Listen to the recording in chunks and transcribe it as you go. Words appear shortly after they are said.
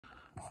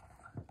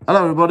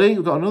Hello everybody,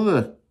 we've got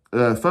another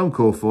phone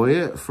call for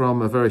you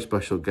from a very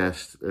special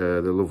guest,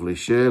 the lovely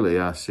Shirley,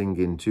 our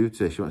singing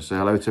tutor. She wants to say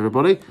hello to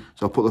everybody,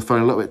 so I'll put the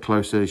phone a little bit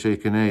closer so you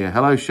can hear you.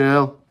 Hello,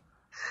 Shirley.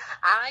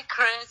 Hi,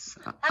 Chris.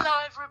 Hello,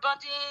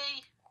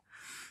 everybody.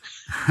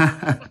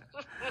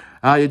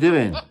 How are you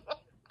doing?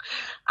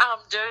 I'm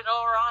doing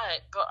all right,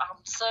 but I'm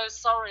so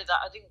sorry that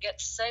I didn't get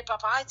to say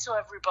bye-bye to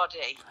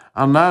everybody.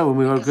 I know, and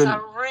we were because good. I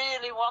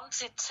really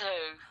wanted to.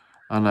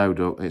 I know,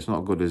 Doc, it's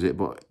not good, is it?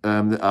 But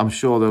I'm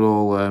sure they'll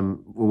all,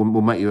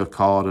 we'll make you a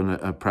card and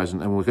a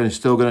present, and we're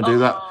still going to do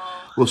that.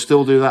 We'll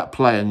still do that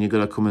play, and you're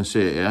going to come and see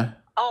it, yeah?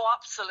 Oh,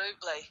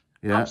 absolutely.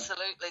 Yeah.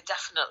 Absolutely,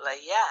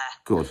 definitely, yeah.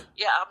 Good.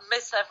 Yeah, I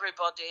miss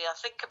everybody. I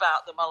think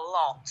about them a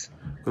lot.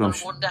 Good,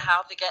 I wonder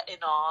how they're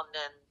getting on,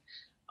 and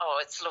oh,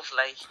 it's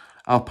lovely.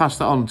 I'll pass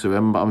that on to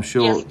him, but I'm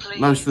sure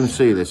most of them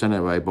see this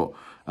anyway, but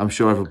I'm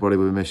sure everybody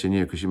will be missing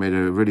you because you made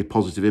a really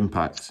positive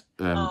impact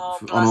on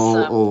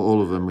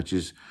all of them, which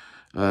is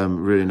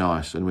really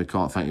nice, and we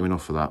can't thank you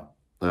enough for that.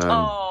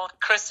 Oh,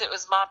 Chris, it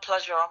was my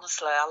pleasure,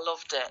 honestly. I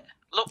loved it.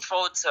 Look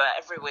forward to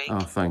it every week.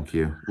 Oh, thank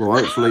you. Well,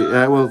 hopefully,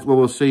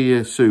 we'll see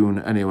you soon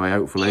anyway,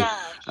 hopefully.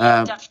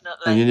 Yeah,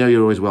 definitely. And you know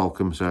you're always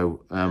welcome,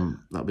 so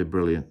that'd be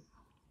brilliant.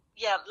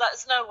 Yeah, let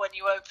us know when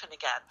you open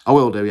again. I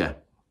will do, yeah.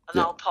 And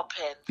I'll pop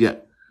in. Yeah,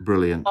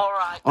 brilliant. All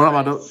right, All right,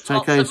 my duck.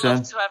 Take care, son.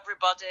 Lots of love to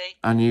everybody.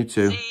 And you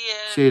too. See you.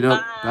 See you,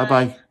 duck.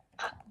 Bye-bye.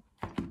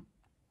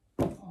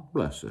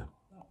 Bless her.